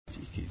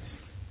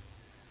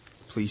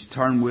Please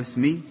turn with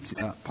me to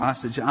that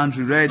passage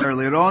Andrew read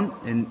earlier on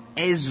in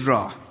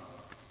Ezra.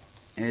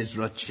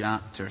 Ezra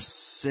chapter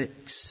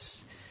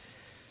 6.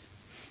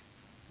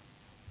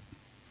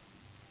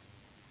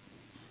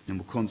 And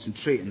we'll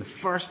concentrate in the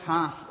first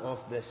half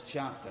of this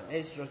chapter.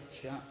 Ezra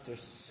chapter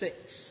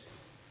 6,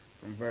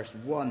 from verse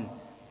 1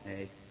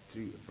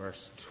 through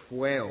verse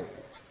 12.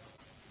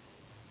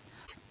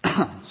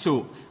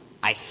 So,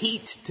 I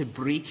hate to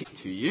break it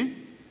to you,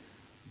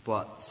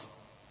 but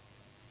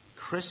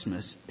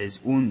Christmas is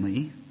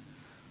only,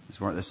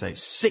 let's work this out,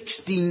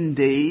 16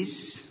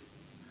 days,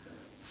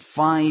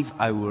 5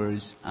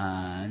 hours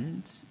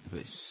and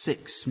about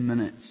 6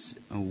 minutes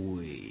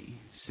away.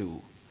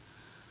 So,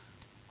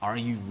 are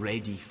you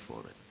ready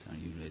for it? Are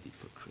you ready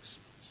for Christmas?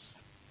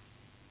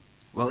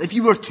 Well, if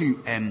you were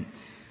to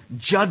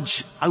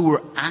judge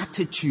our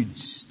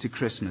attitudes to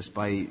Christmas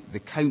by the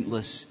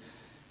countless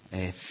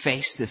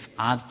festive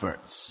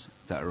adverts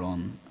that are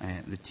on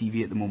the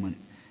TV at the moment,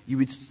 you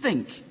would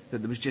think that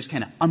there was just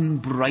kind of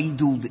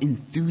unbridled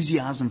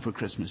enthusiasm for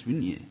Christmas,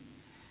 wouldn't you?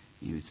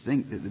 You would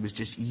think that there was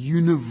just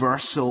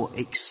universal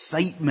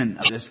excitement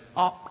at this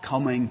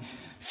upcoming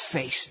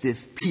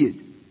festive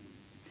period.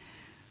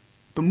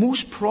 But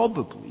most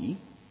probably,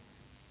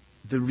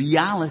 the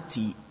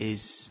reality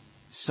is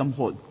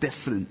somewhat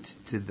different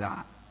to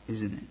that,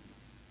 isn't it?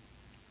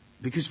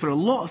 Because for a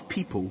lot of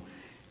people,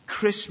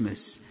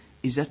 Christmas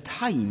is a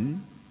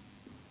time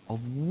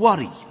of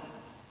worry.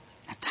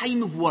 A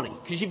time of worry.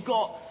 Because you've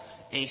got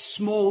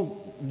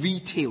small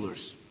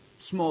retailers,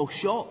 small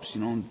shops,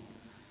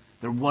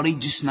 they're worried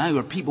just now.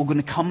 Are people going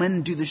to come in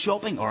and do the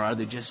shopping? Or are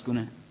they just going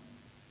to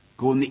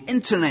go on the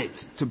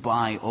internet to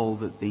buy all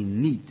that they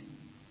need?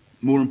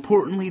 More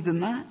importantly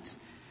than that,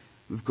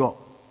 we've got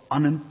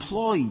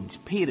unemployed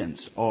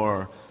parents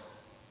or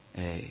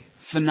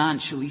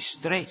financially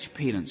stretched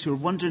parents who are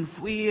wondering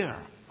where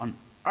on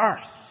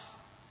earth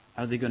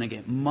are they going to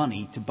get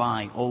money to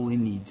buy all they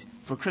need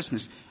for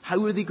Christmas?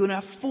 How are they going to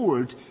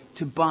afford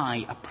to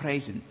buy a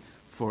present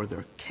for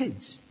their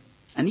kids?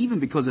 And even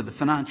because of the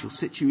financial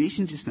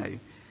situation just now,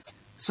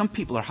 some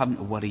people are having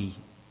to worry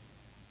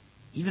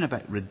even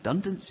about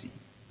redundancy.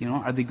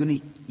 Are they going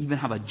to even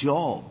have a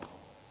job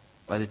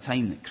by the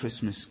time that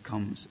Christmas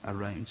comes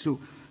around? So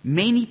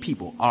many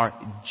people are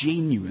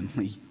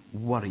genuinely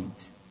worried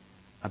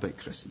about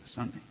Christmas,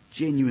 aren't they?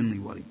 Genuinely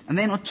worried. And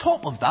then on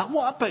top of that,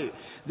 what about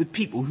the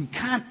people who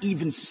can't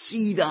even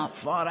see that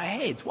far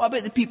ahead? What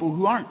about the people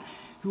who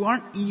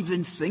aren't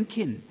even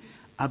thinking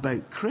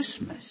about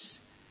Christmas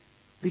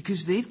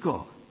because they've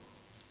got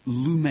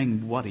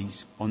looming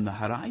worries on the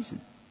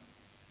horizon?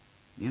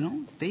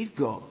 They've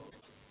got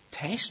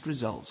test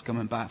results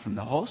coming back from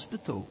the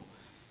hospital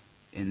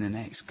in the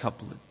next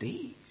couple of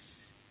days.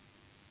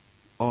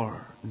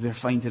 Or they're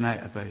finding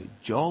out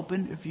about job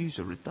interviews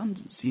or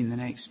redundancy in the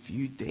next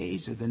few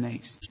days or the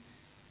next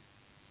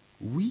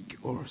week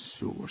or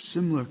so, or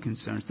similar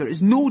concerns. There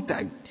is no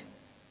doubt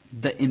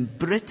that in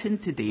Britain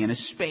today, and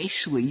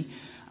especially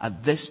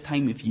at this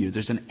time of year,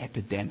 there's an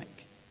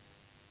epidemic.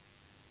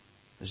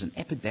 There's an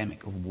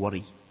epidemic of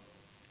worry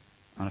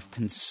and of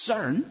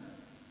concern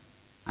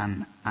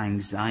and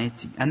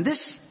anxiety. And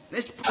this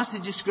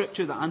passage of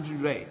scripture that Andrew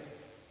read,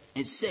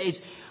 it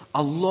says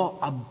a lot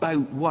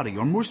about worry,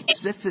 or more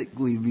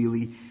specifically,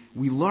 really,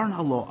 we learn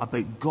a lot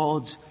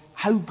about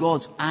how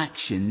God's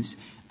actions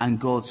and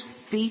God's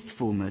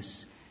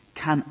faithfulness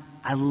can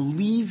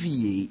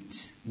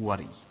alleviate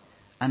worry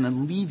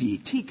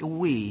and take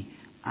away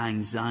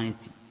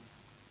anxiety.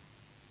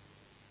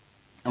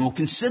 And we'll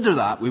consider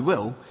that, we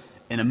will,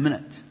 in a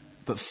minute.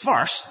 But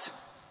first,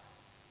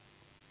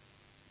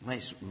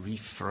 let's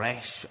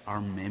refresh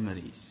our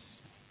memories.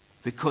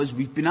 Because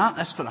we've been at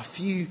this for a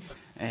few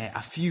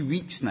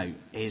weeks now,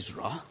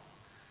 Ezra.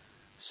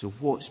 So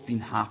what's been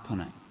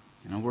happening?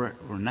 We're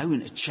now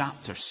into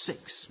chapter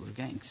 6. We're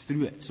getting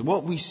through it. So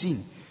what have we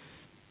seen?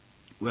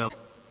 Well,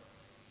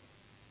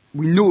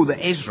 we know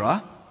that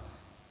Ezra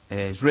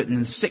is written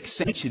in the 6th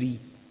century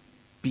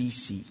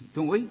BC,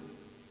 don't we?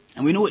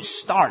 And we know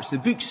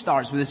the book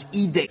starts with this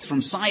edict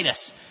from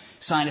Cyrus.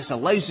 Cyrus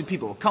allows the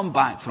people to come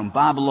back from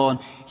Babylon.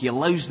 He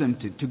allows them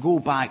to go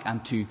back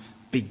and to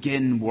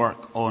begin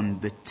work on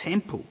the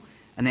temple.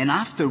 And then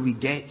after we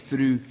get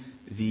through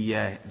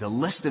the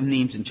list of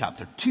names in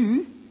chapter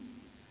 2,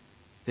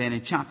 then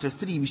in chapter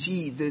 3 we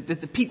see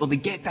the people, they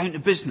get down to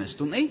business,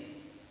 don't they?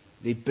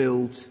 They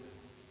build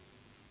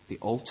the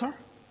altar,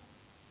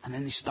 and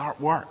then they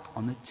start work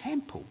on the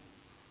temple.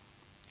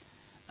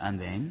 And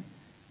then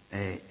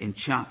in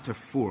chapter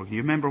 4, you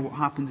remember what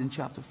happened in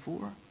chapter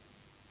 4?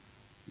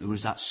 There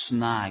was that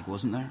snag,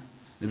 wasn't there?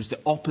 There was the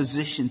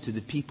opposition to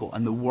the people,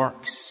 and the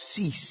work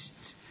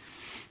ceased.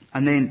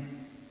 And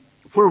then,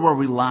 where were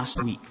we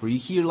last week? Were you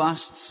here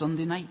last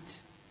Sunday night?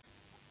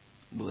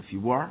 Well, if you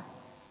were,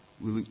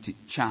 we looked at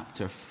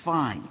chapter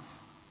 5.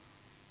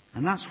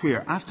 And that's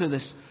where, after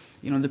this,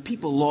 the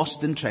people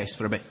lost interest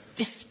for about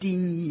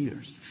 15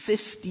 years.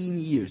 15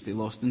 years they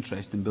lost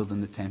interest in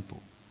building the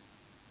temple.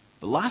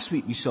 But last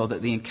week we saw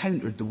that they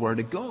encountered the Word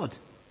of God.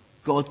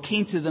 God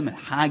came to them in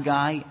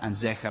Haggai and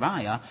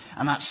Zechariah,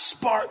 and that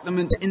sparked them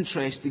into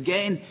interest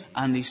again,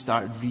 and they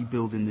started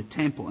rebuilding the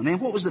temple. And then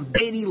what was the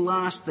very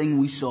last thing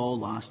we saw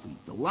last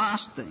week? The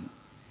last thing.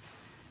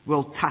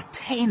 Well,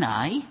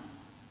 Tattenai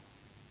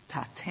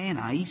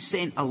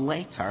sent a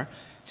letter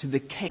to the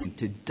king,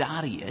 to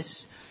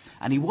Darius,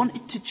 and he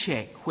wanted to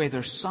check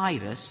whether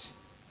Cyrus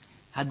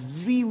had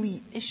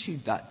really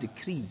issued that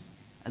decree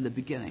at the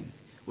beginning.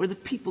 Were the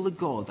people of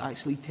God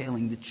actually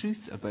telling the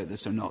truth about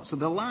this or not? So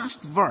the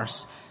last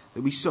verse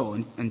that we saw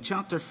in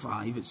chapter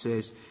 5, it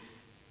says,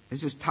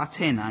 this is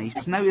Tattenai,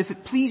 says, now if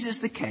it pleases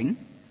the king,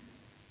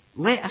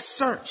 let a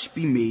search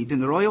be made in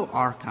the royal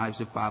archives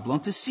of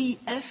Babylon to see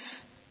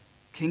if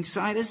King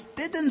Cyrus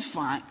did in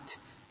fact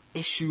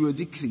issue a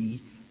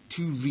decree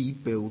to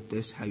rebuild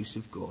this house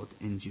of God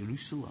in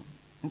Jerusalem.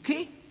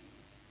 Okay?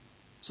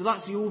 So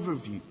that's the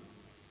overview.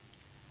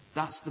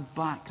 That's the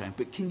background.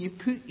 But can you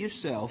put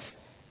yourself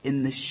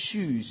in the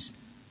shoes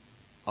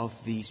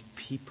of these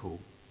people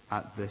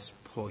at this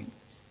point?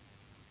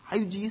 How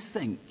do you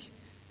think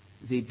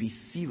they'd be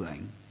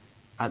feeling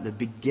at the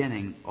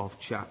beginning of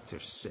chapter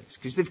 6?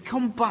 Because they've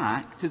come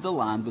back to the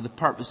land with the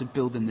purpose of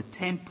building the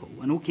temple.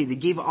 And okay, they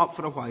gave it up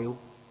for a while.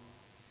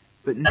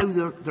 But now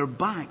they're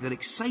back. They're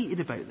excited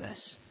about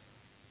this.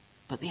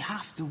 But they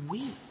have to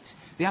wait.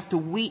 They have to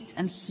wait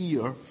and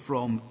hear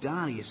from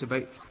Darius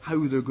about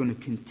how they're going to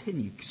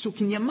continue. So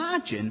can you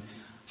imagine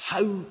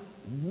how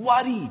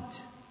worried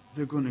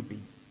they're going to be?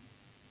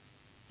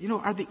 You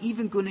know, are they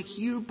even going to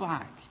hear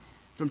back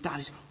from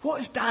Darius? What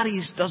if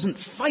Darius doesn't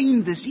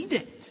find this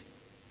edict?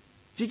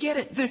 Do you get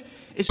it?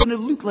 It's going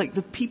to look like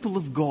the people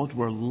of God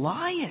were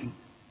lying.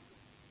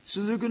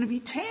 So they're going to be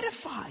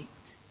terrified.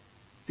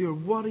 They're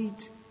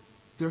worried.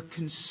 They're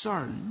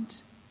concerned.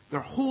 Their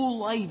whole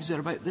lives are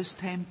about this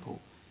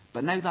temple.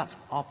 But now that's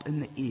up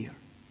in the air.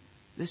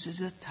 This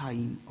is a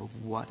time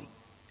of worry,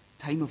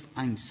 a time of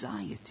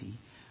anxiety,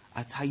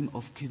 a time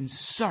of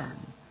concern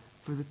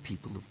for the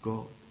people of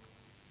God.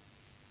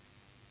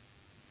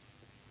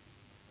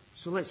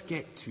 So let's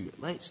get to it.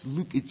 Let's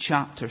look at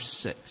chapter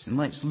 6 and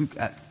let's look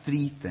at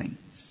three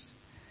things.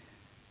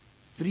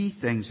 Three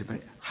things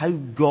about how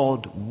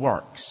God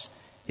works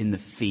in the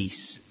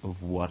face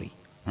of worry.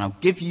 And I'll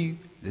give you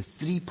the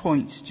 3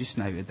 points just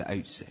now at the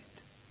outset.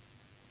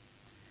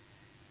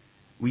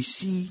 We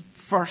see,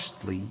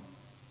 firstly,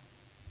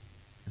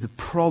 the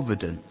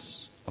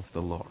providence of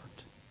the Lord.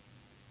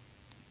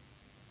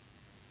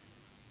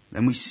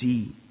 Then we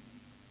see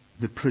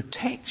the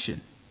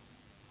protection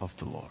of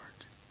the Lord.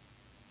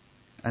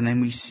 And then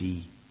we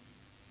see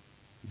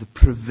the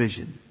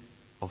provision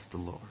of the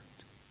Lord.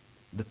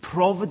 The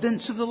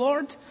providence of the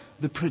Lord,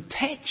 the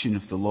protection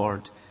of the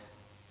Lord,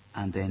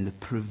 and then the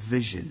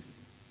provision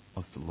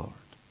of the Lord.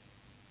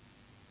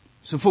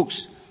 So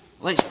folks,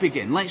 let's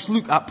begin. Let's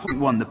look at point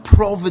 1, the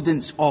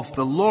providence of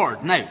the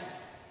Lord. Now,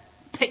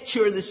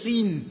 picture the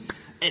scene,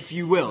 if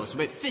you will. It's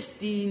about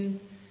 15,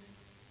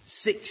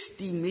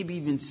 16, maybe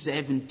even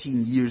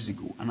 17 years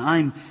ago. And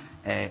I'm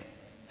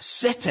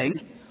sitting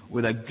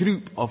with a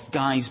group of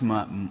guys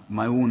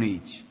my own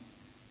age.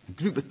 A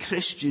group of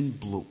Christian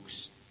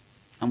blokes.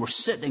 And we're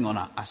sitting on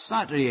a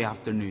Saturday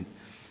afternoon.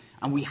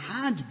 And we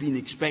had been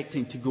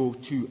expecting to go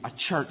to a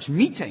church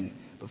meeting.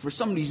 But for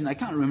some reason, I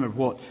can't remember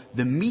what,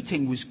 the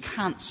meeting was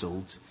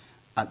cancelled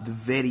at the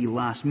very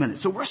last minute.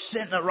 So we're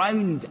sitting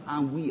around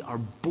and we are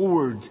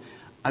bored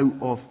out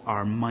of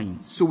our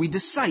minds. So we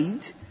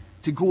decide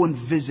to go and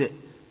visit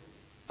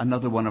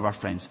another one of our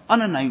friends.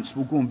 Unannounced,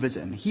 we'll go and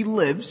visit him. He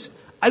lives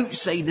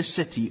outside the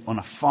city on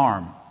a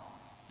farm.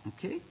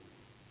 Okay?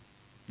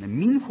 Now,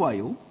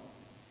 meanwhile,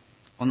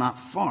 on that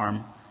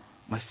farm,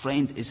 my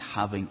friend is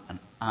having an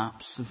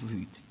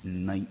absolute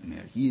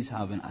nightmare. He is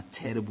having a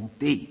terrible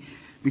day.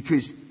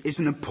 Because it's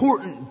an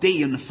important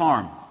day on the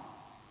farm.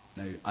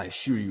 Now, I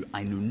assure you,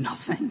 I know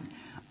nothing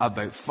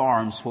about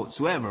farms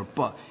whatsoever,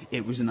 but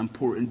it was an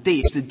important day.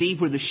 It's the day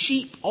where the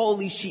sheep, all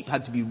these sheep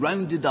had to be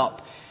rounded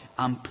up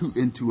and put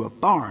into a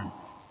barn.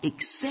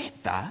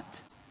 Except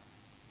that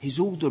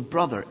his older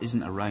brother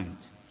isn't around.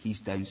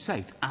 He's down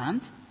south.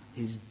 And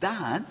his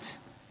dad,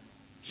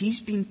 he's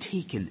been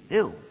taken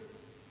ill.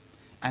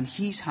 And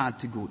he's had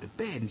to go to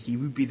bed, and he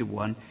would be the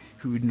one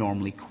who would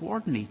normally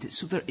coordinate it.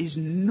 So there is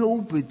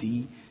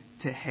nobody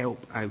to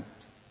help out.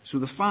 So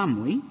the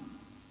family,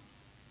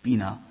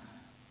 being a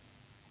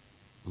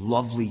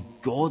lovely,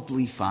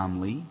 godly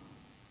family,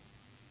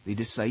 they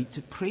decide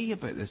to pray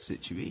about this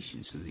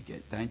situation. So they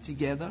get down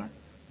together,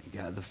 they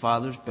get at the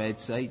father's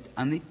bedside,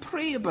 and they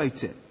pray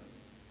about it.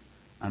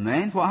 And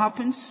then what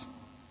happens?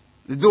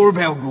 The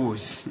doorbell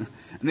goes.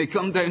 And they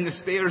come down the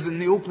stairs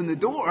and they open the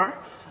door,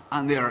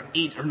 and there are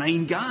 8 or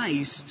 9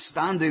 guys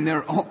standing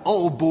there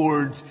all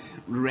bored,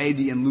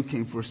 ready and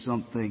looking for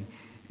something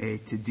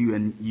to do.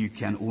 And you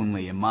can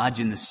only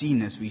imagine the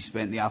scene as we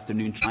spent the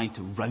afternoon trying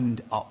to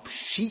round up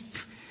sheep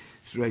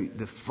throughout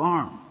the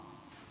farm.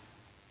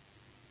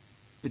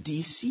 But do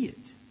you see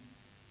it?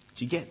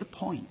 Do you get the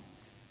point?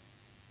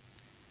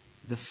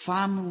 The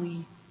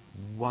family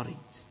worried.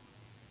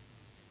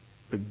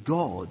 But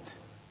God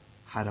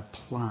had a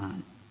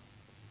plan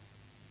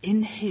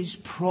in his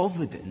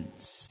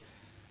providence,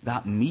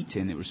 that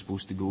meeting they were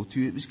supposed to go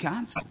to, it was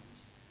cancelled.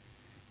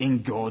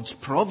 In God's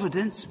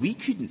providence, we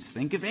couldn't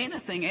think of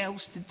anything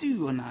else to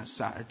do on that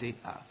Saturday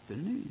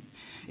afternoon.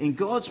 In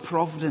God's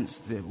providence,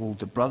 the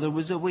older brother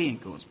was away. In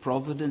God's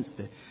providence,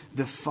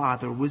 the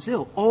father was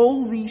ill.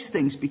 All these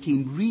things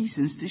became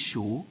reasons to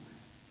show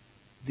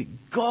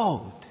that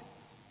God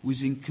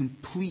was in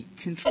complete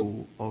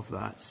control of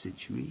that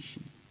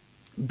situation.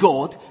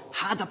 God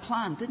had a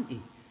plan, didn't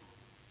he?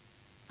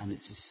 And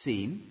it's the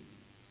same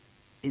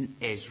in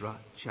Ezra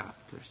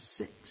chapter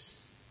 6.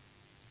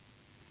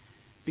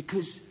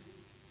 Because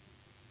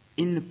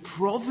in the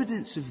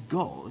providence of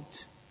God,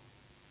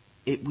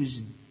 it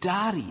was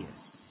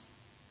Darius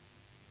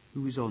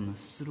who was on the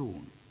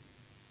throne.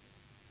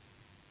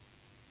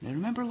 Now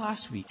remember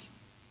last week,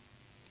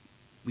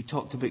 we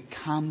talked about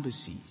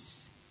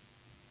Cambyses.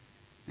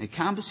 Now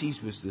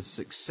Cambyses was the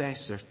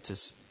successor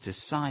to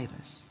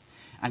Cyrus.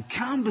 And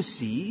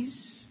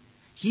Cambyses,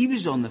 he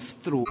was on the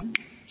throne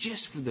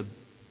just for the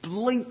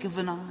blink of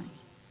an eye.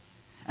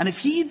 And if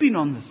he had been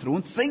on the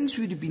throne, things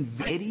would have been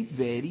very,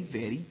 very,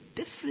 very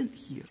different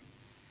here.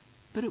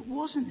 But it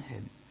wasn't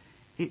him.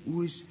 It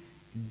was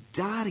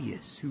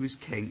Darius who was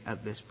king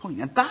at this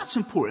point. And that's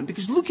important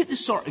because look at the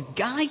sort of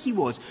guy he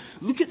was.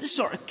 Look at the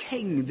sort of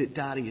king that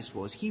Darius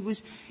was. He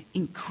was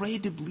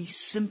incredibly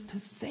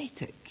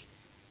sympathetic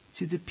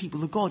to the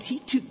people of God. He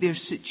took their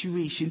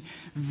situation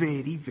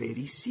very,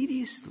 very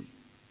seriously.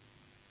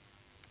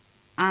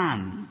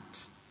 And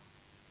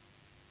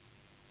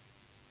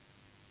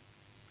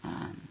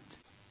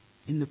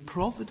in the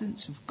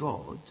providence of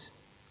God,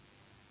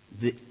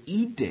 the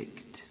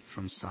edict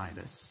from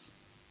Cyrus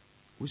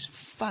was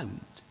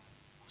found,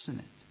 wasn't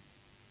it?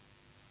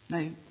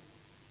 Now,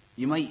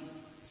 you might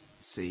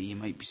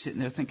be sitting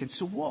there thinking,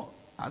 so what?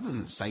 That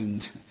doesn't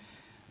sound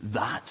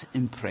that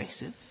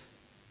impressive.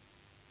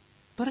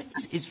 But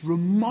it's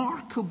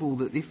remarkable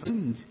that they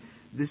found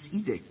this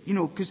edict. You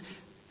know, because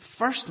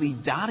firstly,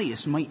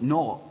 Darius might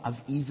not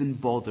have even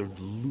bothered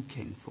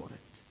looking for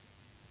it.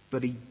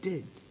 But he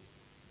did.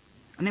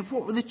 And then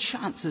what were the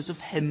chances of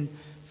him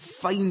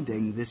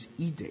finding this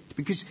edict?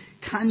 Because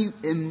can you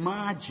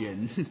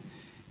imagine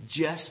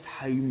just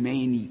how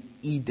many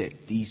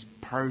edicts these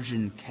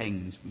Persian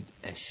kings would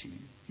issue?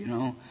 You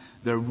know,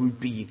 there would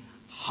be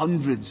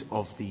hundreds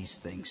of these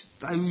things,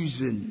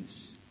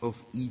 thousands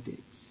of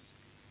edicts.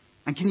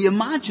 And can you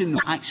imagine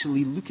them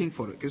actually looking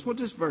for it? Because what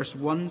does verse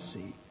 1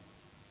 say?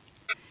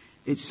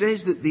 It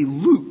says that they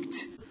looked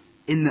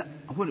in the...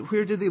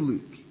 Where did they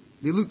look?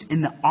 They looked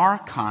in the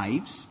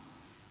archives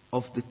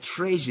of the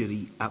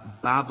treasury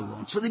at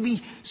Babylon. So they'd be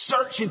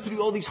searching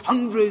through all these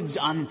hundreds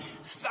and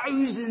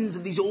thousands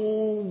of these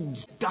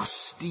old,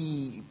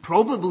 dusty,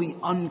 probably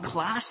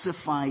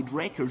unclassified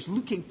records,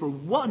 looking for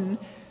one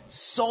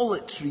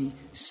solitary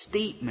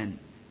statement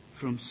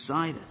from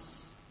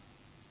Cyrus.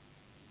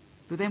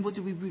 But then what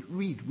do we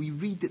read? We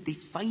read that they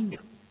find it.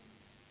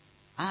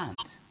 And,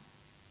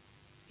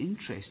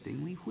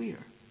 interestingly,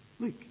 where?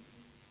 Look,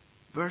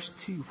 verse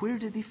 2. Where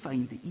did they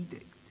find the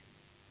edict?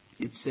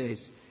 It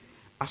says,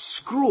 a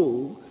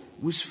scroll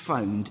was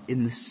found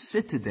in the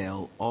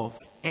citadel of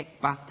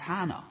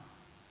Ecbatana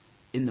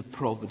in the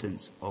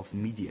province of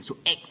Media. So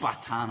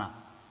Ecbatana.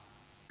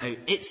 Now,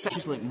 it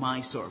sounds like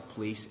my sort of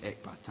place,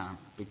 Ecbatana,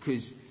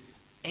 because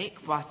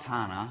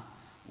Ecbatana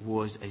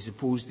was, I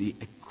suppose, the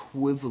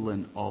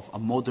equivalent of a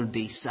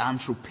modern-day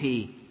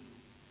Saint-Tropez.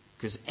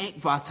 Because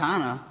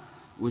Ecbatana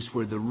was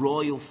where the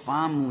royal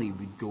family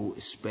would go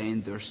to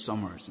spend their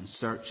summers in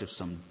search of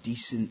some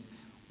decent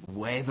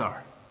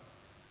weather.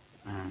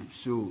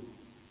 So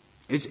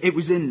it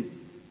was in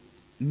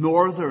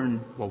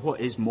what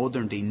is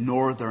modern-day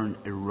northern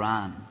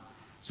Iran.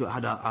 So it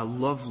had a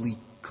lovely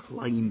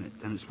climate,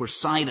 and it's where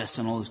Cyrus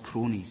and all his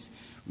cronies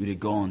would have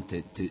gone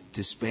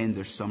to spend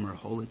their summer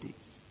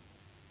holidays.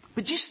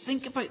 But just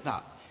think about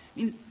that. I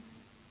mean,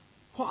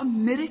 what a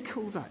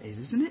miracle that is,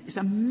 isn't it? It's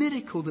a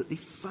miracle that they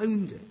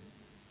found it.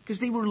 Because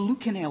they were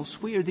looking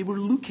elsewhere. They were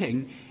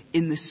looking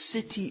in the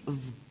city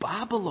of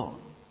Babylon.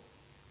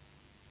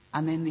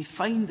 And then they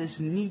find this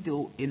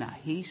needle in a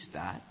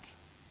haystack,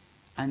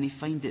 and they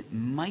find it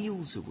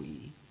miles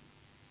away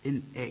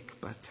in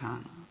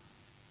Ecbatana.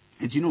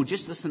 And you know,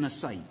 just as an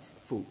aside,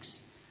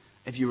 folks,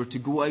 if you were to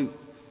go out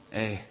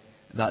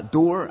that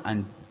door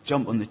and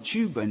jump on the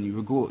tube and you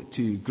were go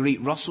to Great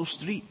Russell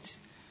Street,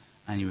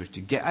 and you were to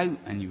get out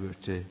and you were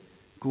to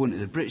go into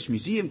the British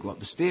Museum, go up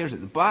the stairs at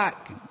the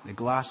back, the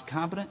glass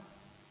cabinet,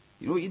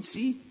 you know what you'd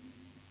see?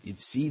 You'd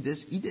see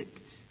this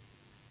edict.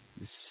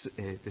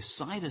 The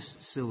Cyrus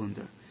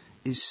cylinder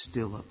is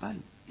still about.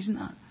 Isn't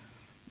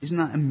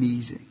that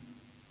amazing?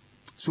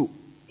 So,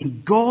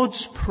 in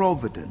God's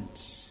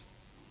providence,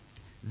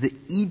 the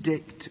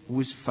edict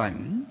was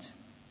found,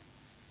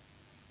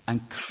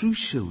 and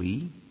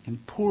crucially,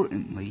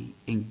 importantly,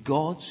 in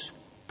God's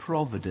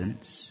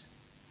providence,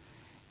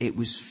 it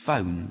was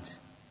found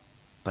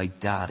by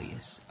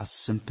Darius, a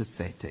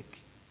sympathetic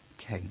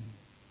king.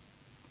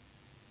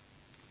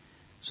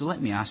 So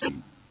let me ask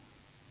you,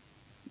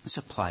 let's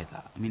apply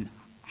that. I mean,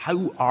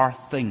 How are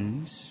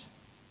things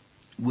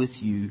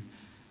with you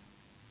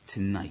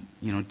tonight?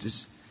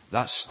 Does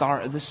that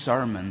start of the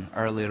sermon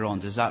earlier on,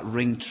 does that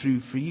ring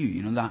true for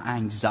you? That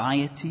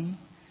anxiety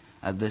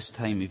at this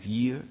time of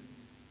year,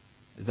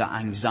 that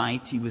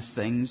anxiety with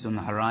things on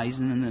the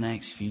horizon in the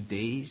next few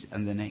days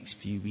and the next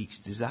few weeks,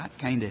 does that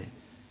kind of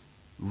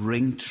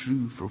ring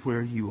true for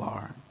where you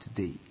are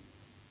today?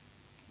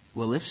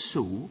 Well, if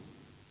so,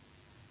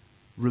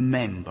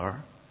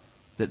 remember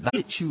that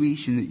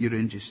situation that you're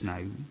in just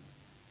now,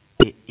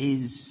 it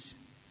is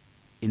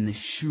in the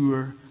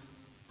sure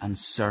and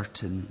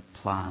certain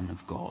plan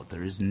of God.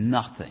 There is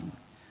nothing,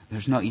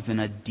 there's not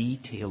even a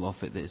detail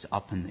of it that is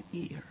up in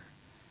the air.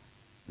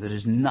 There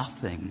is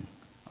nothing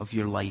of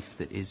your life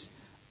that is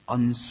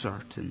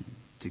uncertain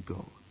to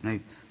God. Now,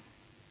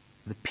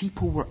 the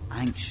people were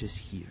anxious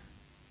here.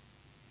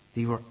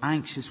 They were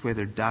anxious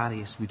whether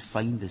Darius would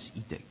find this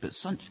edict. But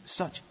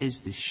such is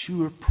the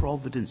sure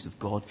providence of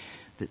God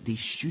that they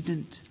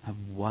shouldn't have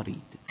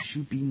worried. There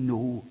should be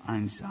no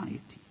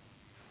anxiety.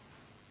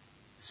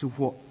 So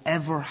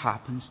whatever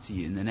happens to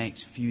you in the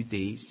next few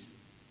days,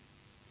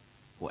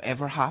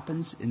 whatever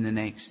happens in the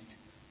next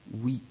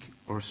week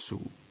or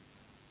so,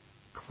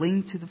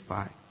 cling to the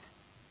fact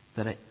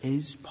that it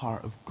is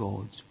part of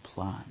God's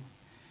plan.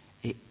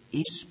 It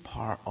is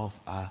part of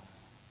a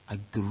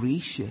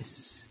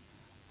gracious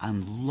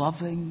and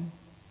loving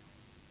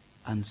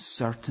and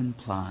certain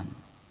plan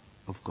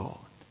of God.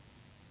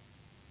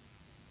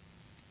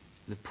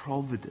 The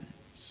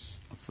providence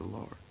of the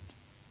Lord.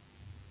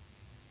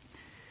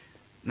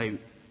 Now,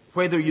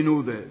 whether you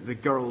know the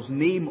girl's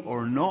name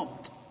or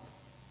not,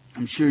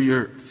 I'm sure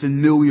you're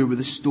familiar with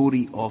the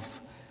story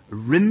of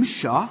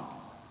Rimsha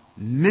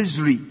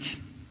Mizrik.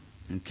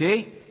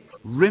 Okay?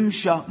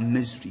 Rimsha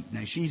Mizrik.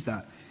 Now, she's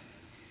that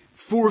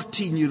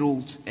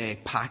 14-year-old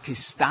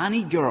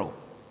Pakistani girl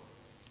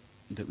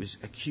that was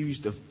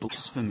accused of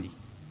blasphemy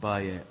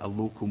by a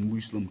local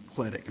Muslim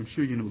cleric. I'm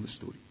sure you know the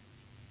story.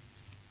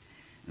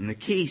 In the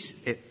case,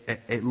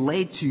 it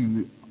led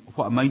to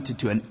what amounted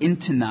to an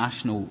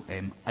international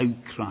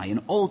outcry,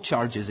 and all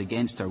charges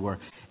against her were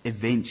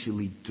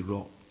eventually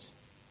dropped.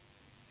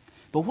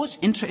 But what's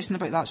interesting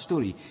about that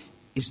story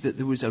is that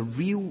there was a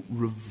real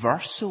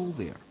reversal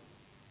there,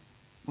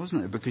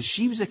 wasn't there? Because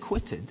she was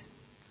acquitted,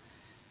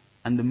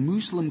 and the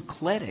Muslim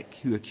cleric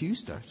who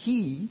accused her,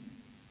 he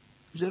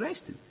was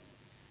arrested.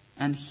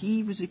 And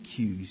he was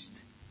accused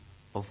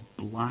of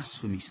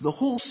blasphemy. So the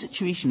whole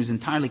situation was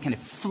entirely kind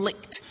of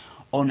flicked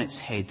on its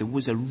head. There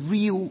was a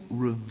real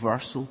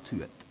reversal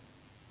to it.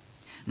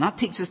 And that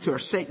takes us to our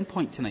second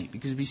point tonight,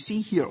 because we see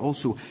here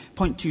also,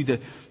 point to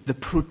the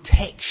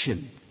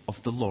protection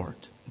of the Lord.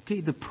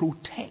 Okay, the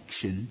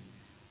protection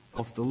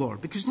of the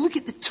Lord. Because look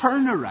at the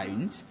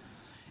turnaround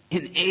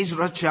in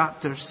Ezra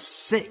chapter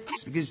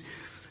 6. Because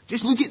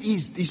just look at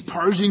these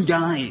Persian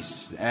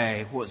guys.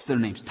 What's their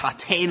names?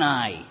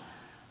 Tatenai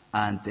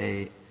and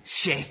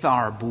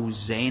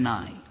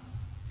Shethar-bozenai.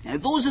 Now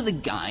those are the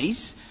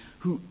guys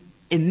who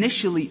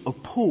initially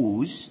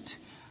opposed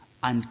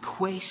and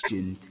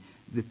questioned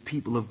the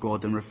people of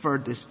God and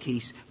referred this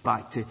case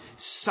back to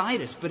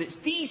Cyrus. But it's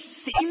these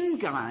same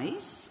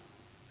guys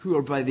who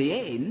are by the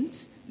end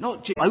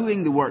not just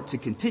allowing the work to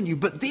continue,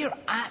 but they're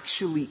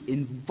actually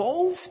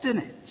involved in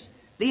it.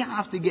 They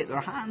have to get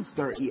their hands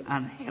dirty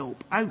and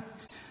help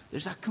out.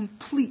 There's a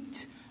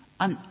complete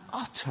and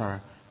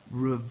utter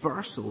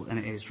reversal in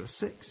Ezra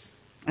 6.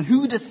 And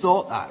who would have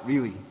thought that,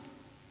 really?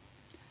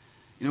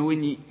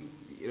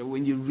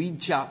 When you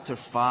read chapter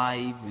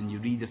 5, when you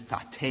read of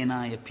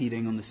Tatenai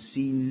appearing on the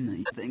scene,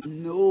 you think,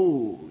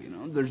 no,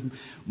 there's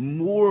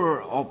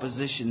more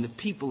opposition. The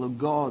people of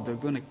God, they're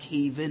going to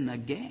cave in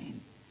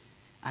again.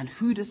 And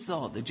who'd have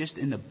thought that just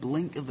in the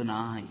blink of an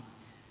eye,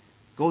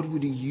 God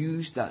would have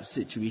used that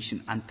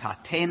situation, and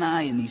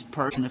Tatenai and these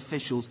Persian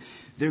officials,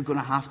 they're going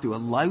to have to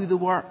allow the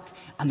work,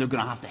 and they're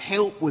going to have to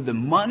help with the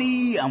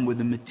money and with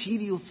the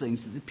material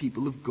things that the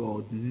people of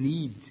God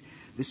need.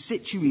 The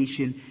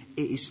situation,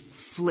 it is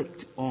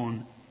flicked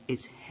on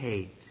its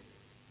head.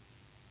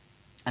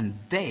 And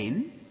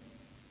then,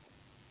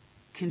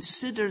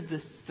 consider the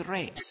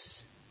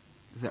threats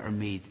that are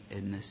made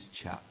in this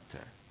chapter.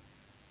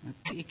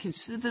 Okay,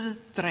 consider the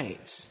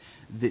threats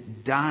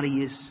that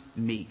Darius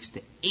makes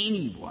to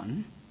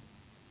anyone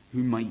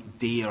who might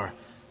dare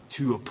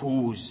to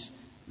oppose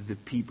the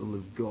people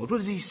of God. What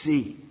does he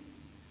say?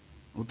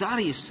 Well,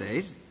 Darius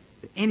says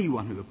that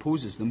anyone who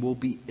opposes them will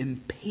be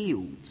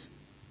impaled,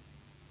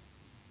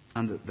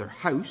 and that their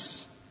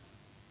house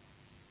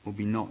will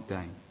be knocked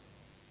down.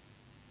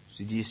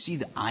 So do you see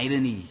the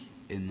irony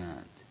in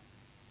that?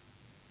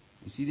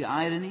 You see the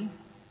irony?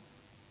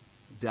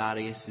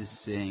 Darius is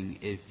saying,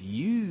 if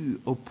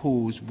you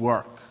oppose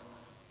work,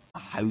 a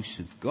house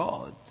of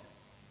God,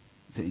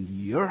 then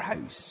your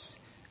house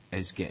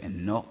is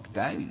getting knocked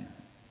down.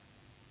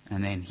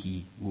 And then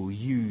he will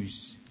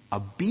use a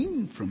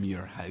beam from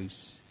your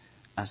house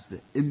as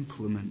the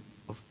implement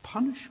of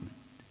punishment.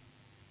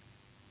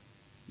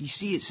 You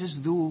see, it's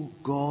as though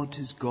God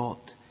has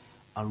got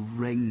a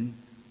ring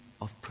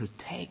of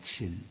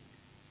protection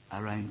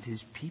around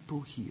his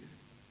people here.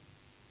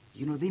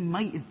 You know, they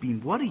might have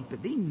been worried,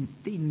 but they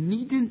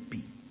needn't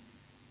be.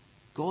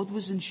 God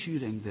was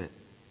ensuring that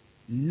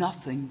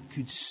nothing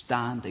could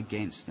stand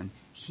against them.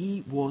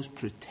 He was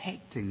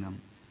protecting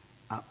them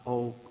at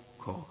all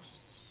costs.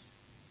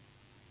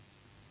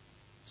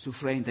 So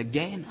friend,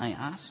 again I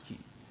ask you,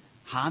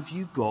 have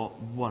you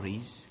got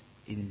worries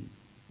in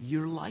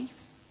your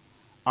life?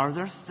 Are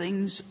there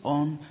things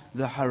on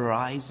the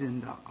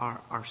horizon that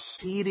are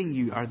scaring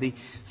you? Are they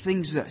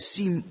things that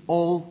seem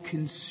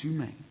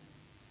all-consuming?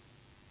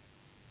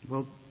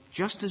 Well,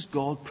 just as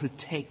God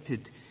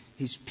protected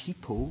his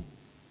people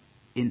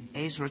in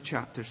Ezra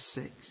chapter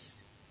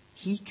 6,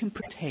 he can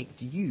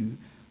protect you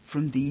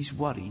from these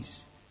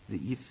worries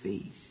that you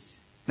face.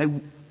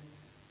 Now,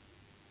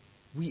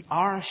 we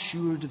are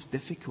assured of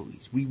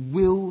difficulties. We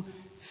will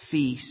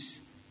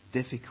face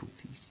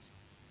difficulties.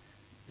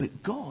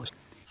 But God,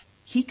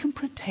 he can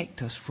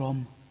protect us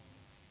from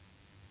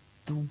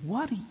the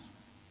worry.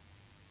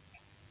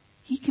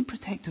 He can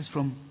protect us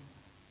from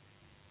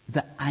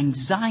the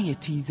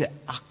anxiety that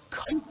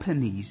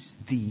accompanies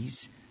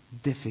these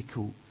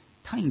difficult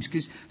times.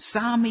 Because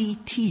Psalm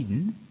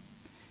 18,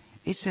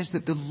 it says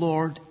that the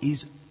Lord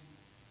is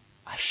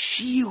a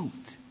shield.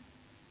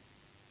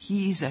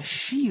 He is a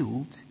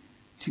shield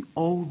to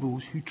all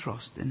those who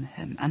trust in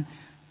him. And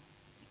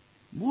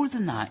more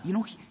than that, you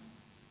know,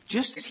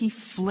 just as he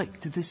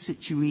flicked the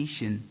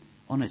situation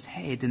on its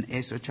head in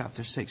Ezra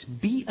chapter 6,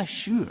 be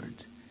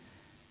assured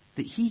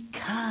that he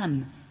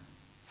can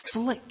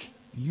flick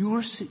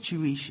your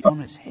situation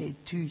on its head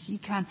too. He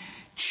can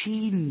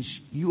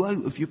change you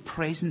out of your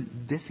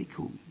present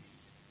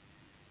difficulties.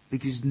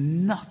 Because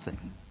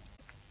nothing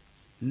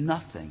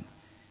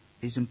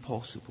is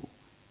impossible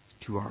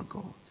to our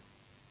God.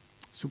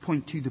 So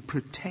point 2, the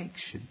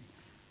protection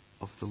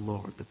of the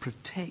Lord. The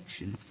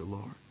protection of the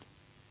Lord.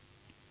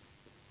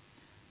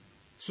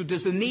 So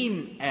does the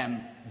name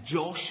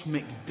Josh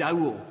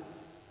McDowell,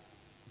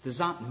 does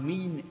that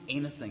mean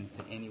anything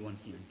to anyone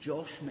here?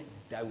 Josh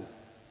McDowell.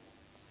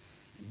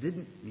 It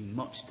didn't mean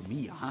much to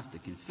me, I have to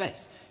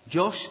confess.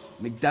 Josh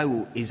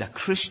McDowell is a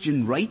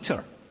Christian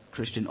writer,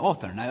 Christian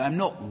author. Now, I'm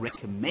not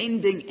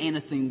recommending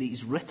anything that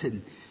he's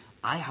written.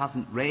 I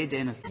haven't read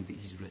anything that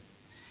he's written.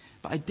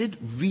 But I did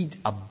read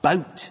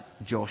about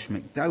Josh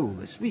McDowell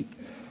this week.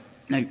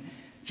 Now,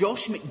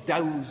 Josh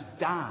McDowell's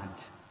dad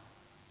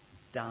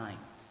died.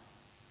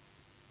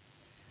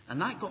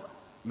 And that got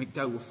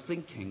McDowell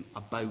thinking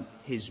about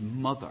his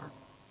mother.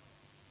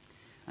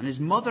 And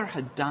his mother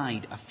had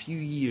died a few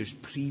years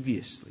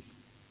previously.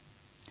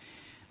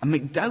 And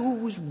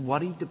McDowell was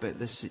worried about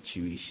this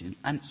situation.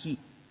 And he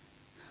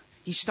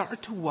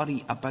started to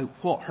worry about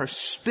what her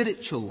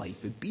spiritual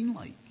life had been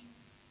like.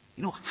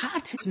 You know,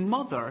 had his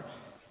mother,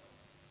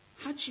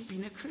 had she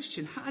been a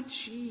Christian? Had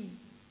she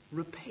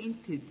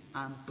repented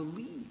and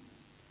believed?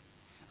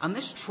 And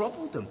this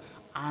troubled him.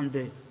 And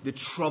the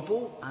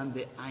trouble and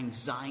the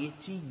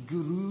anxiety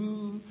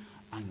grew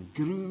and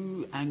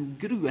grew and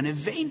grew. And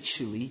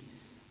eventually,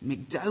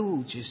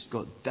 McDowell just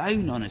got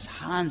down on his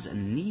hands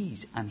and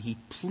knees and he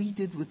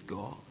pleaded with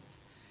God.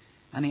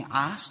 And he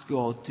asked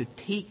God to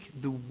take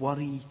the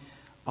worry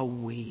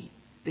away.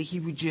 That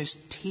he would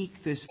just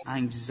take this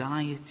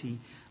anxiety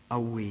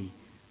away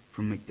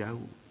from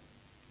McDowell.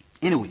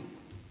 Anyway,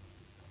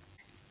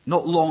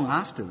 not long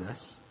after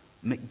this,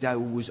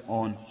 McDowell was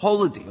on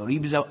holiday, or he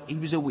was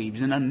away. He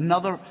was in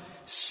another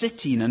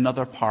city in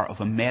another part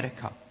of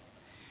America.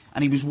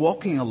 And he was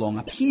walking along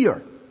a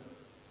pier.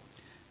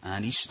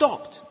 And he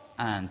stopped.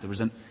 And there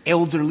was an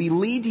elderly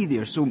lady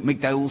there. So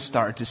McDowell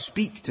started to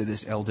speak to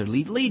this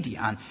elderly lady.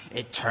 And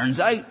it turns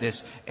out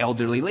this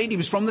elderly lady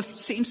was from the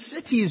same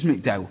city as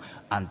McDowell.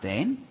 And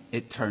then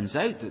it turns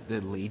out that the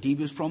lady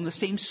was from the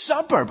same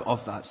suburb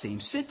of that same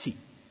city.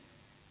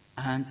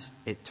 And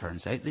it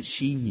turns out that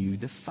she knew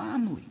the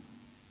family.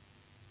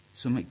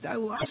 So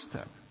McDowell asked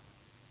her,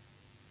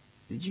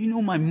 "Did you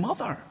know my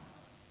mother?"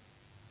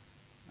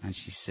 And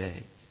she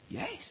said,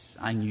 "Yes,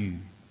 I knew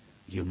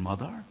your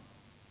mother.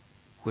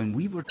 When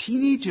we were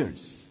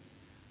teenagers,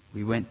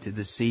 we went to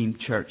the same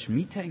church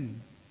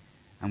meeting,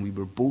 and we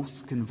were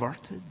both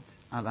converted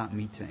at that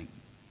meeting.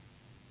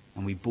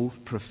 And we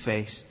both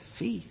professed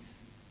faith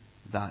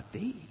that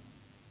day."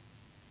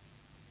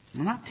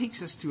 And that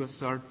takes us to a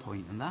third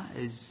point, and that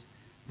is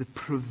the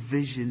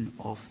provision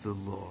of the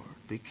Lord.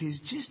 Because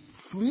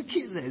just look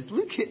at this,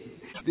 look at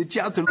the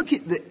chapter, look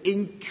at the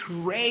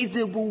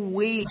incredible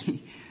way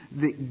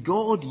that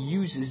God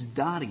uses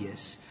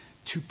Darius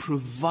to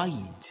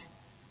provide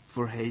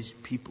for his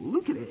people.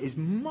 Look at it, it's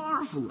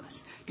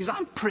marvelous. Because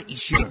I'm pretty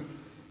sure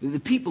that the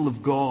people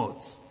of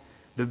God,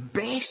 the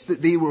best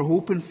that they were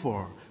hoping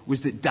for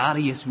was that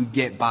Darius would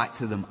get back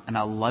to them and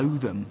allow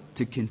them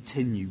to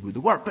continue with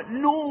the work. But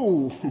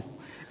no!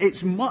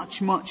 It's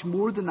much, much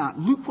more than that.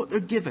 Look what they're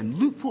given.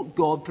 Look what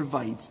God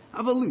provides.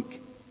 Have a look.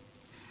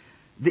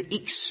 The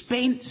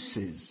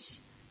expenses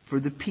for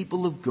the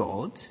people of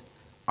God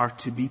are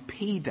to be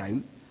paid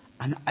out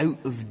and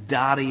out of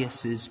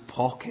Darius's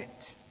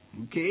pocket.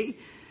 Okay?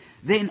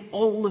 Then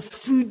all the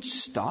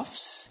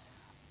foodstuffs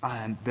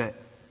that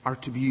are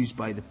to be used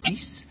by the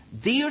priests.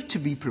 They're to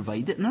be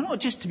provided, and they're not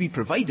just to be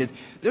provided,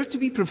 they're to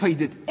be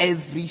provided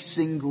every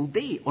single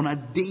day, on a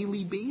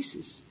daily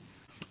basis.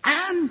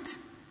 And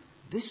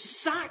the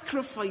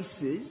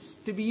sacrifices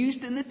to be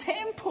used in the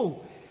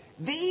temple,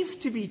 they've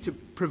to be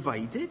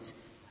provided,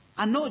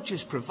 and not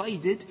just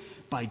provided,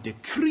 by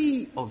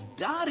decree of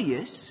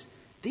Darius,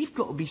 they've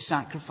got to be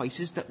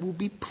sacrifices that will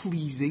be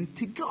pleasing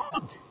to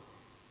God.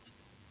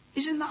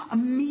 Isn't that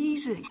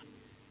amazing?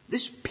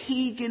 This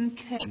pagan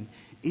king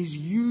is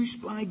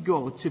used by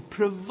God to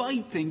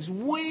provide things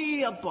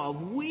way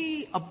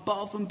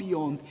above and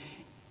beyond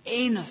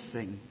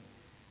anything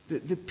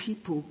that the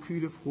people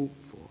could have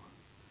hoped for.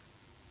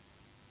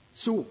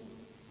 So,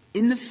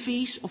 in the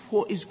face of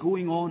what is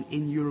going on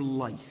in your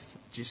life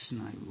just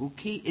now,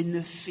 okay, in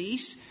the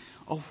face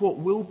of what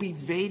will be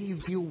very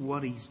real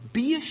worries,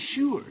 be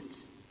assured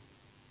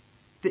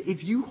that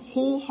if you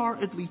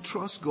wholeheartedly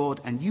trust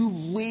God and you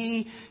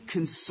lay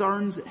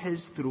concerns at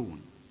His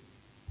throne,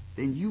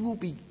 then you will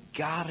be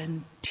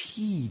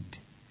guaranteed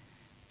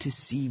to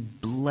see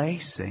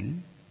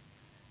blessing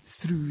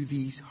through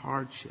these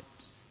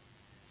hardships.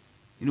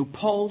 You know,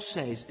 Paul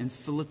says in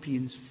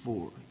Philippians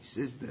 4, he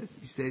says this,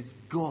 he says,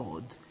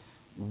 God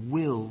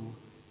will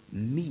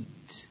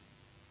meet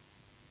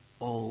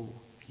all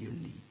your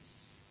needs.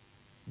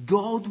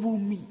 God will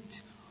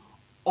meet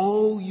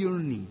all your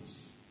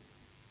needs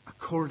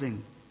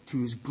according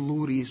to His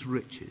glorious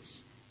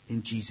riches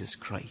in Jesus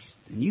Christ.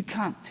 And you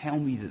can't tell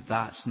me that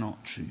that's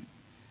not true.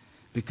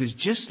 Because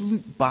just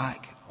look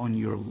back on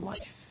your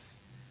life.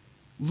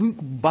 Look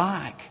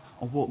back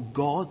on what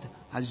God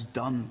has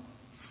done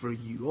for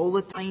you. All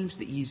the times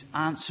that He's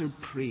answered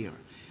prayer.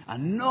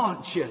 And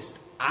not just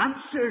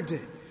answered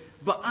it,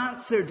 but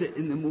answered it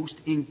in the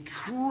most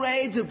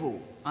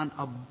incredible and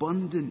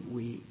abundant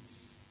ways.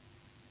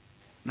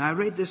 Now, I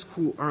read this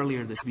quote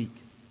earlier this week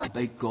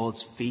about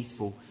God's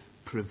faithful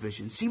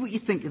provision. See what you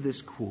think of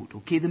this quote,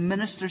 okay? The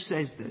minister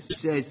says this. He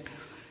says,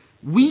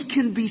 "We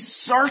can be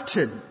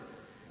certain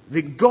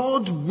that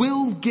God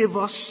will give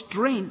us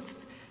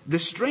strength, the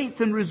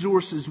strength and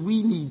resources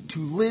we need to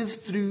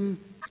live through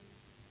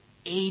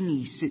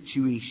any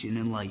situation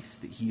in life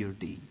that He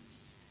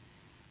ordains.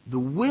 The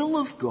will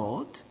of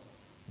God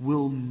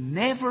will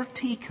never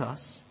take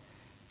us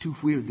to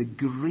where the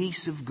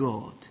grace of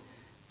God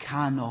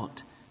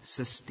cannot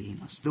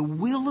sustain us. The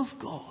will of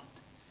God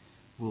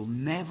will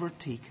never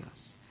take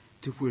us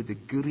to where the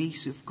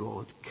grace of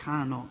God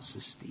cannot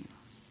sustain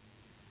us."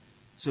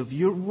 So if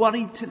you're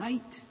worried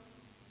tonight,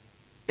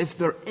 if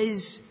there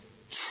is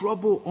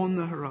trouble on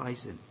the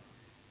horizon,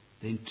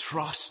 then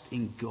trust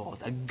in God,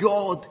 a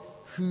God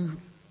who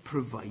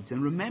provides.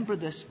 And remember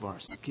this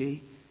verse,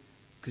 okay?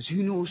 Because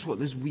who knows what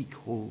this week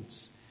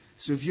holds.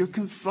 So if you're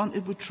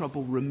confronted with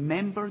trouble,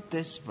 remember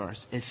this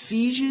verse,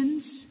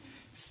 Ephesians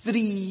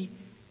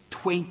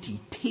 3:20.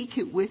 Take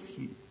it with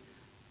you.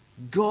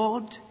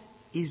 God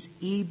is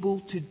able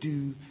to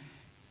do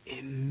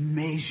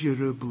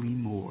immeasurably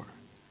more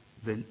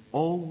than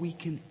all we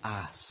can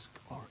ask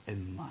or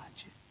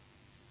imagine.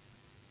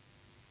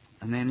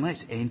 And then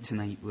let's end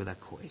tonight with a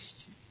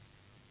question.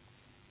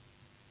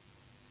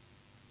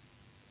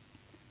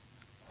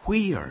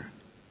 Where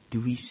do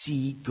we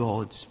see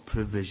God's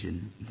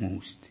provision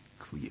most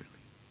clearly?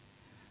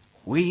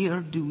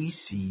 Where do we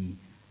see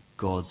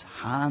God's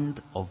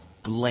hand of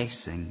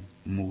blessing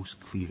most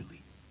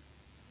clearly?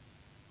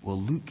 Well,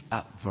 look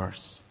at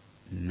verse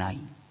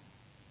 9.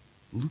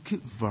 Look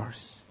at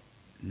verse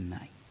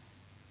 9.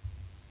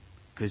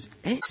 Because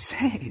it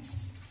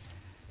says,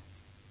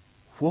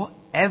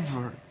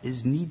 whatever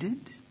is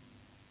needed,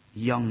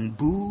 young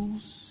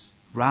bulls,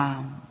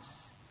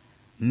 rams,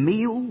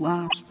 male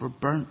lambs for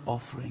burnt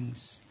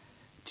offerings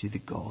to the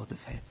God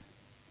of heaven.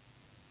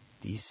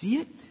 Do you see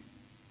it?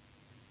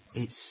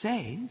 It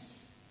says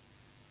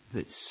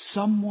that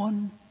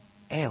someone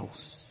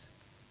else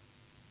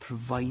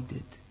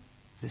provided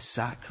the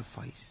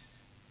sacrifice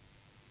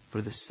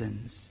for the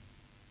sins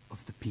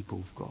of the people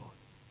of God.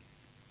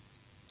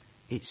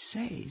 It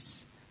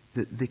says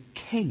that the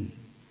king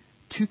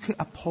took it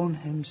upon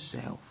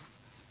himself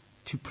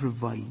to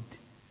provide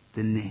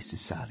the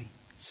necessary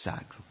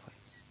sacrifice.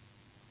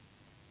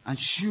 And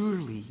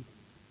surely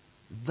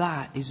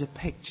that is a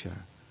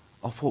picture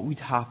of what would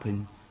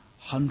happen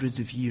hundreds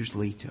of years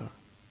later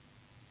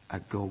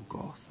at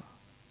Golgotha.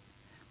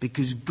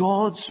 Because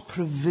God's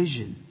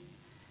provision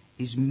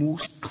is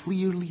most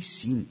clearly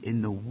seen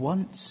in the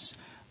once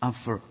and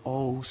for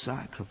all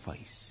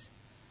sacrifice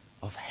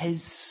of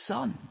His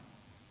Son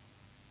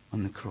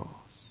on the cross.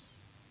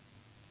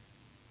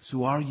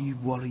 So are you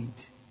worried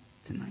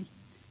tonight?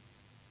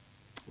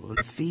 Well, in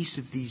the face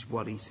of these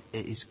worries,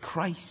 it is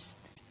Christ.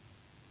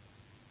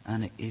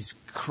 And it is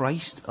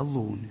Christ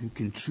alone who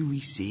can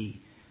truly say,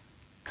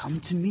 come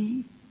to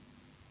me,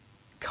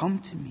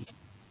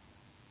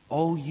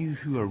 all you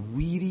who are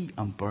weary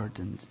and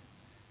burdened,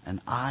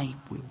 and I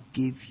will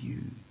give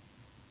you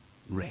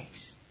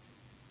rest.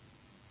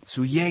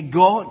 So yeah,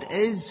 God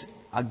is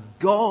a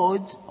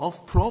God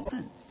of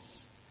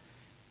providence.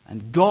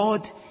 And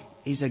God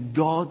is a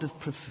God of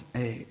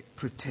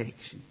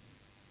protection.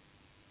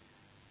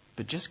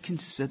 But just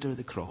consider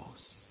the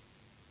cross.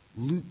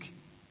 Look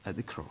at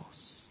the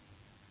cross.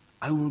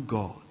 Our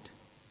God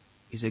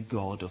is a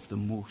God of the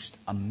most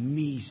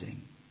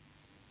amazing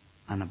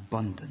and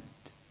abundant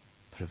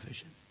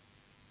provision.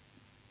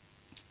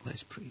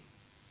 Let's pray.